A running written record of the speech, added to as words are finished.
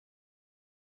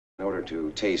in order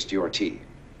to taste your tea.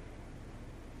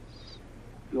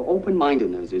 Your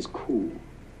open-mindedness is cool,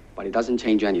 but it doesn't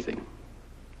change anything.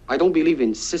 I don't believe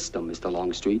in system, Mr.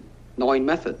 Longstreet, nor in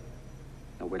method.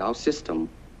 And without system,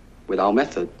 without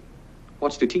method,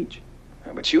 what's to teach?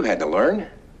 But you had to learn.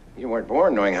 You weren't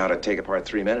born knowing how to take apart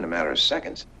three men in a matter of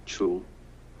seconds. True,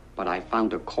 but I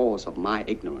found the cause of my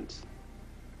ignorance.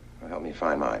 Well, help me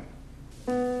find mine.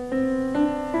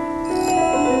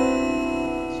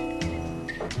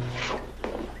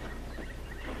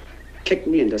 Kick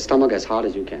me in the stomach as hard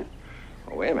as you can.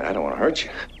 Oh, wait a minute, I don't want to hurt you.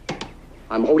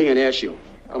 I'm holding an air shield.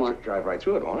 Come on. Drive right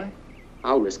through it, won't I?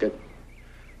 I'll risk it.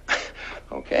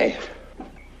 Okay.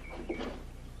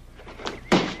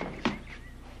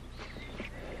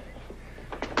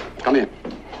 Come here.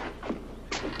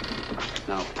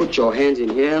 Now, put your hands in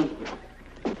here.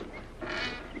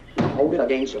 Hold it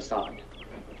against your side.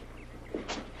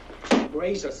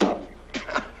 Brace yourself.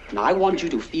 Now, I want you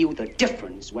to feel the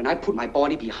difference when I put my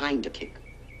body behind the kick.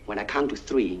 When I count to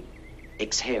 3,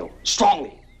 exhale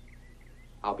strongly.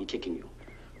 I'll be kicking you.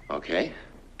 Okay.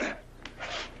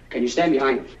 Can you stand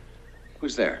behind me?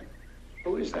 Who's there?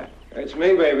 Who is that? It's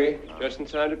me, baby. Just in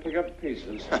time to pick up the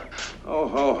pieces. Oh,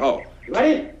 ho, ho. You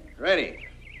ready? Ready.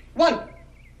 1,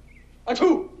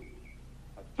 2,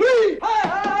 3. Hey,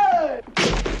 hey!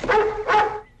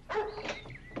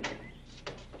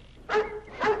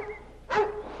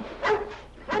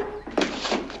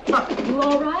 You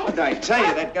all right? What did I tell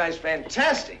you? That guy's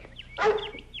fantastic.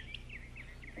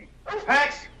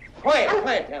 Pax,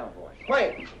 quiet down, boy.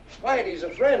 Quiet, he's a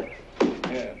friend.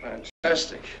 Yeah,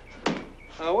 fantastic.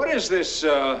 What is this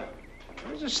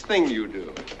thing you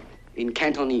do? In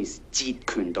Cantonese, Jeet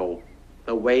Kune Do,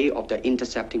 the way of the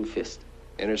intercepting fist.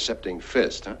 Intercepting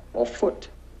fist, huh? Or foot.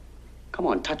 Come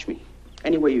on, touch me.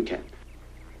 Any way you can.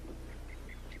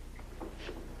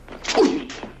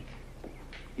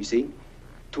 You see?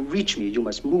 To reach me, you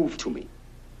must move to me.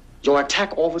 Your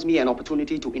attack offers me an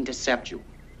opportunity to intercept you.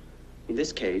 In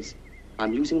this case,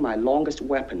 I'm using my longest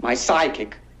weapon, my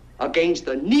sidekick, against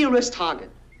the nearest target,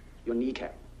 your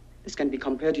kneecap. This can be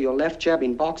compared to your left jab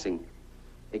in boxing,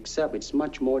 except it's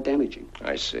much more damaging.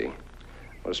 I see.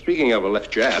 Well, speaking of a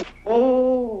left jab...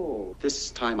 Oh,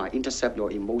 this time I intercept your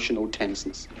emotional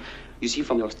tenseness. You see,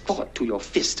 from your thought to your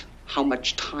fist, how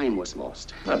much time was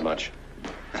lost. Not much.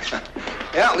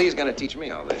 Yeah, Lee's gonna teach me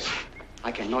all this.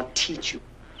 I cannot teach you.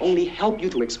 Only help you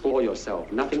to explore yourself,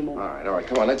 nothing more. All right,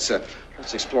 come on, let's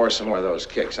explore some more of those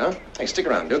kicks, huh? Hey, stick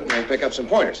around, Duke, and pick up some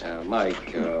pointers.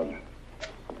 Mike,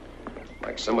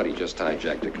 somebody just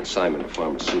hijacked a consignment of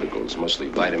pharmaceuticals, mostly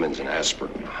vitamins and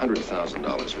aspirin,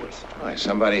 $100,000 worth. Why,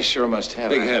 somebody sure must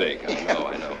have Big a headache,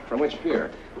 I know. From which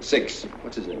pier? 6.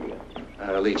 What's his name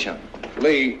again? Li Tsung.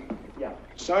 Lee. Yeah.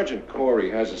 Sergeant Corey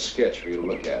has a sketch for you to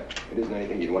look at. It isn't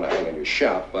anything you'd want to hang on your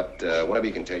shop, but whenever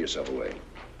you can tear yourself away.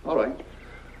 All right.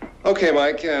 Okay,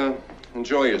 Mike,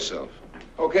 enjoy yourself.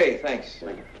 Okay, thanks.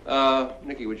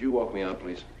 Nikki, would you walk me out,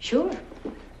 please? Sure.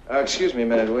 Excuse me a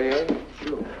minute, will you?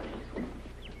 Sure.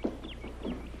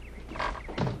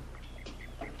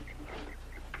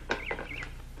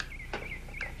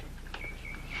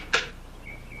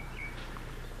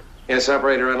 Yes,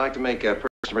 operator, I'd like to make a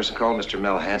person call Mr.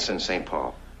 Mel Hansen, St.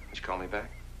 Paul. Would you call me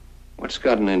back? What's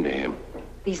gotten into him?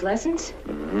 These lessons?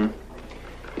 Mm-hmm.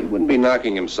 He wouldn't be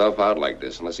knocking himself out like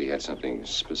this unless he had something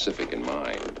specific in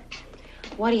mind.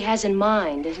 What he has in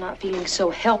mind is not feeling so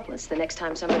helpless the next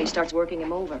time somebody starts working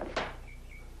him over.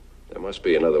 There must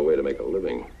be another way to make a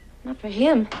living. Not for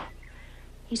him.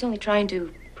 He's only trying to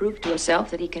prove to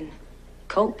himself that he can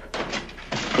cope.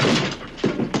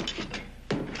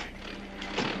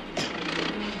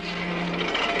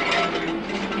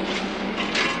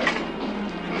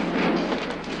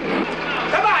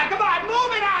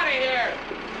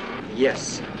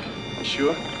 Yes.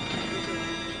 Sure?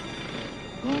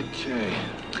 Okay.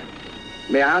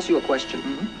 May I ask you a question?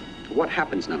 What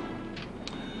happens now?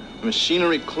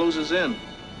 Machinery closes in.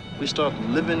 We start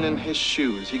living in his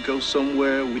shoes. He goes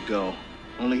somewhere, we go.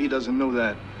 Only he doesn't know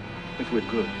that if we're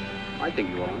good. I think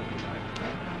you are.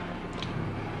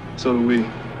 So do we.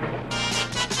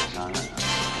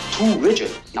 Too rigid.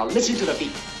 Now listen to the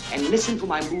beat and listen to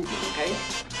my movement, okay?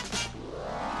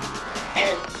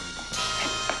 And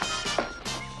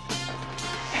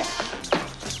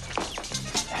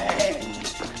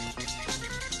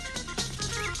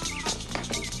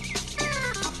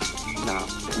now,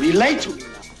 relate to me now.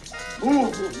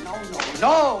 Move.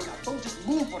 No. Don't just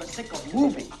move for the sake of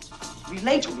moving.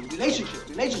 Relate to me.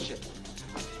 Relationship.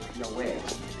 You're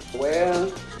where?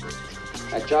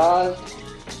 Adjust.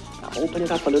 Now open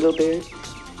it up a little bit.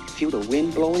 Feel the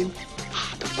wind blowing.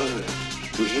 The bird.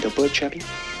 You hear the bird chirping?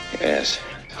 Yes.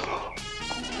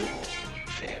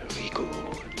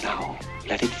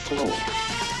 Let it flow.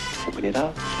 Open it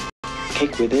up.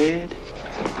 Kick with it.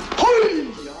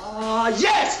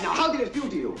 Yes! Now, how did it feel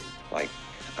to you? Like,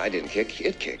 I didn't kick,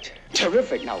 it kicked.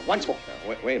 Terrific. Now, once more.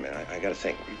 Now, wait a minute, I gotta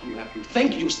think. You have to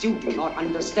think. You still do not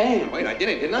understand. Wait, I did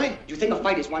it, didn't I? You think a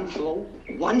fight is one blow,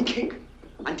 one kick,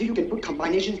 until you can put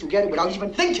combinations together without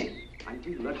even thinking.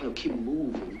 Until you learn how to keep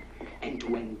moving and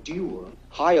to endure.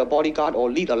 Hire a bodyguard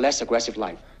or lead a less aggressive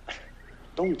life.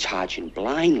 Don't charge in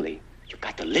blindly. You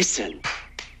got to listen.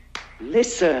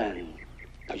 Listen.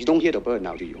 Now, you don't hear the bird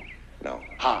now, do you? No.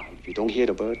 If you don't hear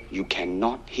the bird, you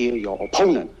cannot hear your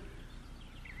opponent.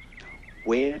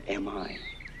 Where am I?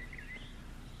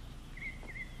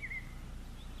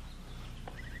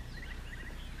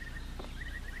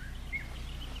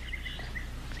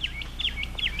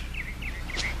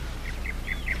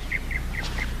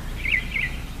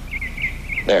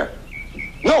 There.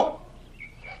 No!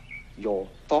 Your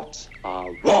thoughts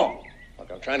are wrong.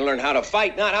 Look, I'm trying to learn how to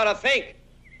fight, not how to think.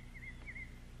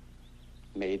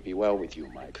 May it be well with you,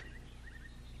 Mike.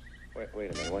 Wait a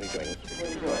minute, what are you doing? What are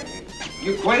you doing?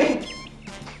 You quitting?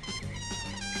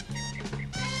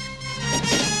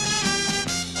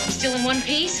 Still in one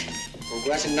piece?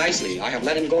 Progressing nicely. I have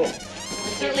let him go. I'm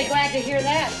certainly glad to hear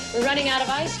that. We're running out of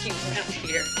ice cubes around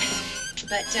here.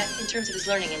 But in terms of his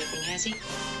learning anything, has he?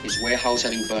 His warehouse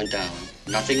having burned down.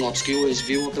 Nothing obscure his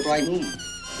view of the bright moon.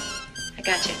 I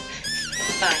got you.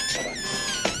 Bye. Bye-bye.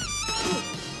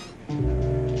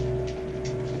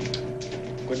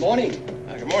 Good morning.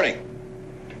 Good morning.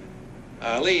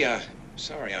 Lee,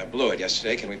 sorry I blew it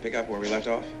yesterday. Can we pick up where we left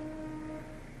off?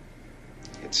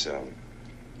 It's a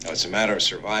matter of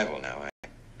survival now.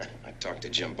 I talked to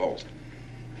Jim Bolt.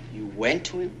 You went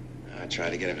to him? I tried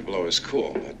to get him to blow his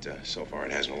cool, but so far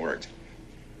it hasn't worked.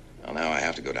 Well, now I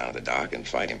have to go down to the dock and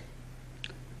fight him.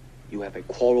 You have a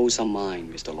quarrelsome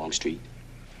mind, Mr. Longstreet.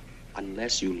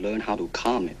 Unless you learn how to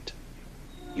calm it,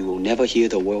 you will never hear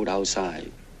the world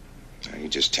outside. Now, you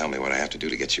just tell me what I have to do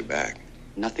to get you back.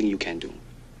 Nothing you can do.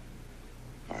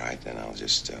 All right, then I'll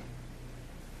just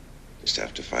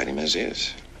have to fight him as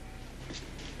is.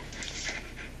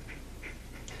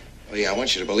 Well, yeah, I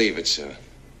want you to believe it's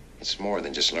more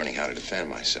than just learning how to defend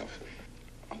myself.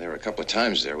 There were a couple of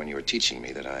times there when you were teaching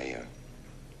me that I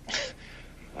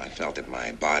felt that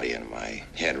my body and my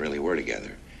head really were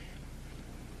together.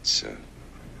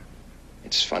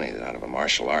 It's funny that out of a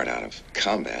martial art, out of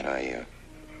combat,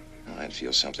 I'd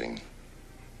feel something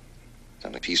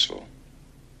peaceful,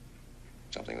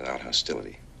 something without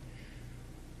hostility.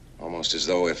 Almost as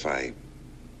though if I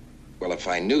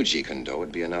knew Jeet Kune Do,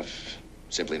 it'd be enough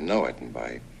simply to know it, and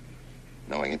by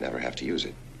knowing it, never have to use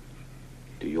it.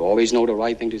 Do you always know the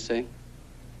right thing to say?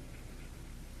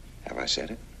 Have I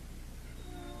said it?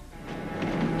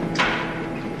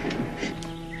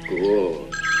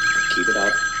 Good. Keep it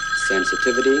up.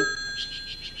 Sensitivity.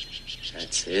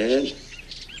 That's it.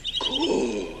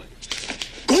 Good.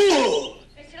 Good!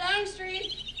 Mr.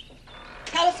 Longstreet.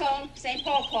 Telephone. St.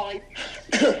 Paul calling.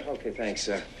 Okay, thanks.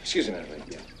 Excuse me a minute,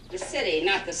 please. The city,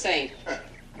 not the saint.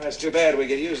 That's too bad. We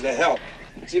could use the help.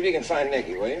 See if you can find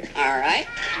Nicky, will you? All right.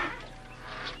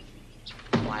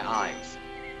 My eyes.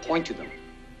 Point to them.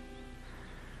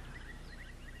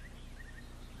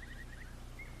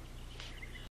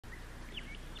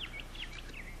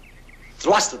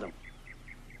 Thrust to them.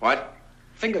 What?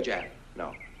 Finger jab.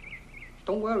 No.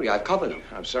 Don't worry, I've covered them.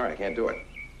 I'm sorry, I can't do it.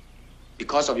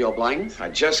 Because of your blindness? I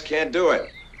just can't do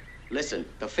it. Listen,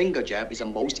 the finger jab is a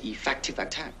most effective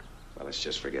attack. Well, let's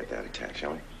just forget that attack,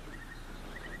 shall we?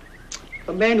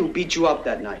 The man who beat you up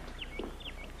that night,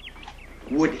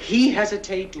 would he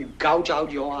hesitate to gouge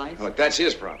out your eyes? Look, that's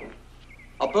his problem.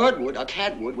 A bird would, a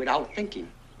cat would, without thinking.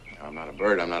 I'm not a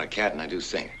bird, I'm not a cat, and I do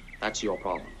think. That's your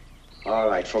problem. All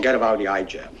right, forget about the eye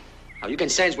jab. Now, you can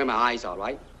sense where my eyes are,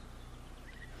 right?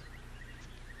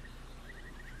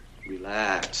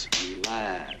 Relax,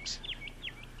 relax.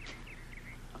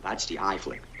 Now, that's the eye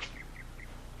flick.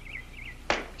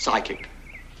 Side kick.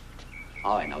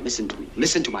 All right, now listen to me.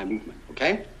 Listen to my movement,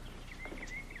 okay?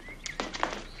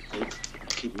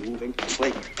 Keep moving,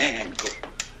 flick, and go.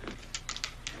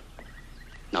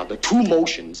 Now, the two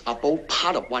motions are both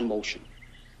part of one motion.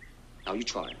 Now, you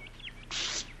try.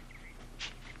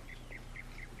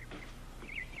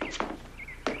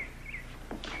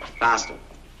 Faster.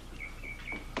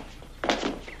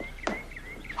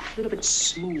 A little bit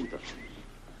smoother.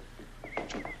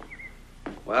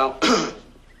 Well,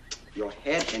 your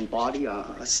head and body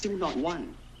are still not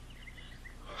one.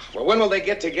 Well, when will they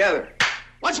get together?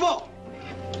 Once more!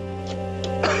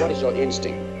 What is your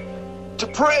instinct? To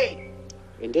pray!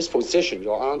 In this position,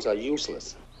 your arms are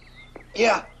useless.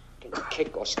 Yeah. Can you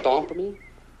kick or stomp me?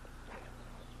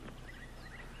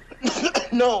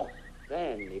 No.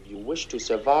 Then, if you wish to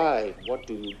survive, what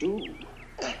do you do?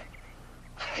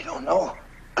 I don't know.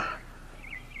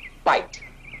 Bite.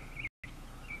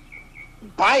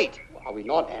 Bite? Are we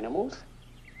not animals?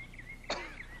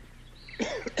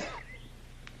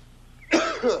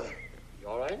 You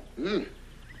all right?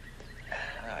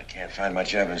 I can't find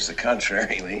much evidence to the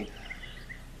contrary, Lee.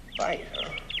 Bite, huh?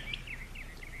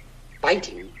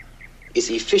 Biting is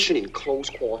efficient in close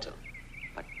quarter,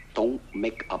 but don't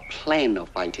make a plan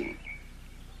of biting.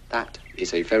 That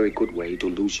is a very good way to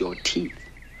lose your teeth.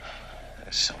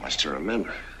 There's so much to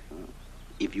remember.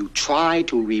 If you try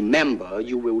to remember,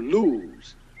 you will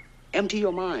lose. Empty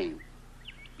your mind.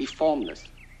 Be formless,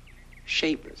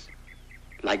 shapeless,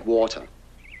 like water.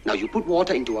 Now you put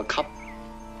water into a cup,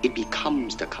 it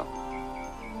becomes the cup.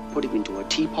 Put it into a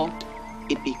teapot,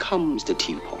 it becomes the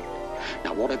teapot.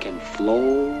 Now water can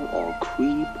flow or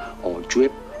creep or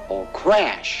drip or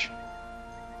crash.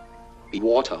 Be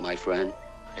water, my friend.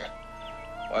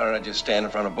 Why don't I just stand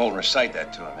in front of Bolt and recite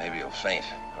that to him? Maybe he'll faint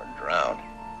or drown.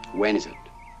 When is it?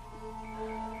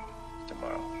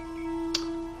 Tomorrow.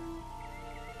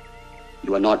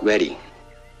 You are not ready.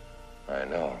 I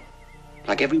know.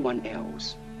 Like everyone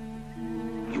else,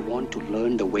 you want to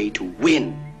learn the way to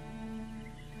win,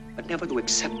 but never to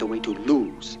accept the way to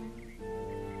lose.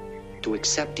 To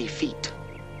accept defeat,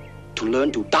 to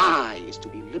learn to die is to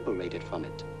be liberated from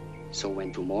it. So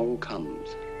when tomorrow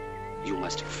comes, you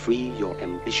must free your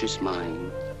ambitious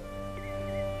mind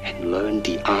and learn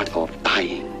the art of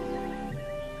dying.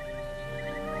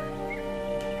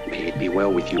 May it be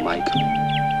well with you, Mike.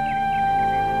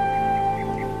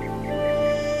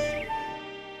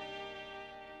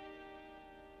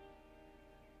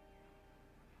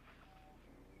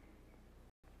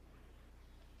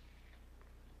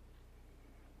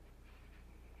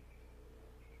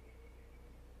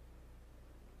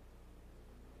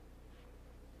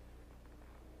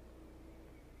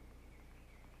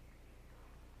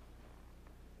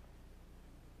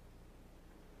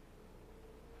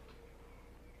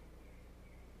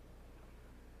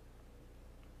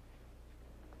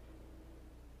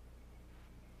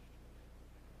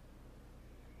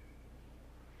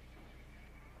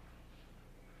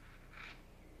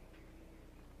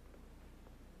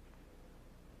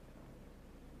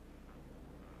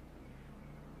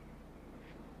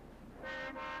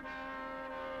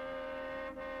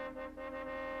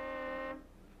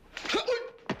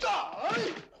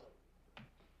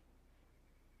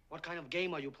 What kind of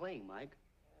game are you playing, Mike?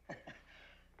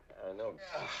 No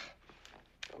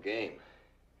game. It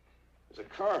was a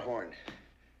car horn.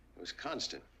 It was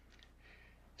constant.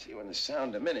 See, when the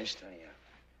sound diminished,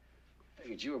 I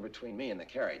figured you were between me and the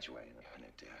carriageway. And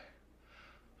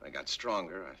when I got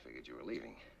stronger, I figured you were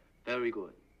leaving. Very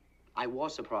good. I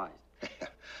was surprised.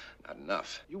 Not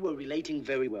enough. You were relating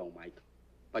very well, Mike.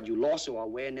 But you lost your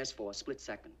awareness for a split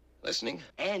second. Listening?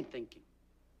 And thinking.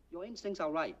 Your instincts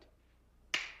are right.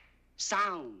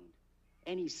 Sound.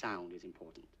 Any sound is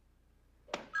important.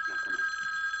 Now, come on.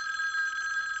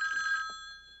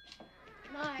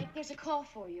 Mike, there's a call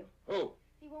for you. Who?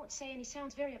 He won't say, and he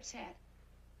sounds very upset.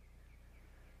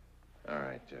 All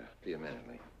right, be a minute,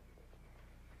 Lee.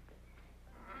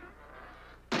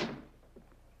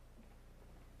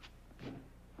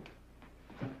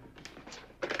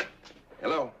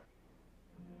 Hello?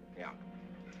 Yeah.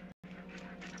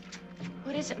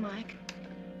 What is it, Mike?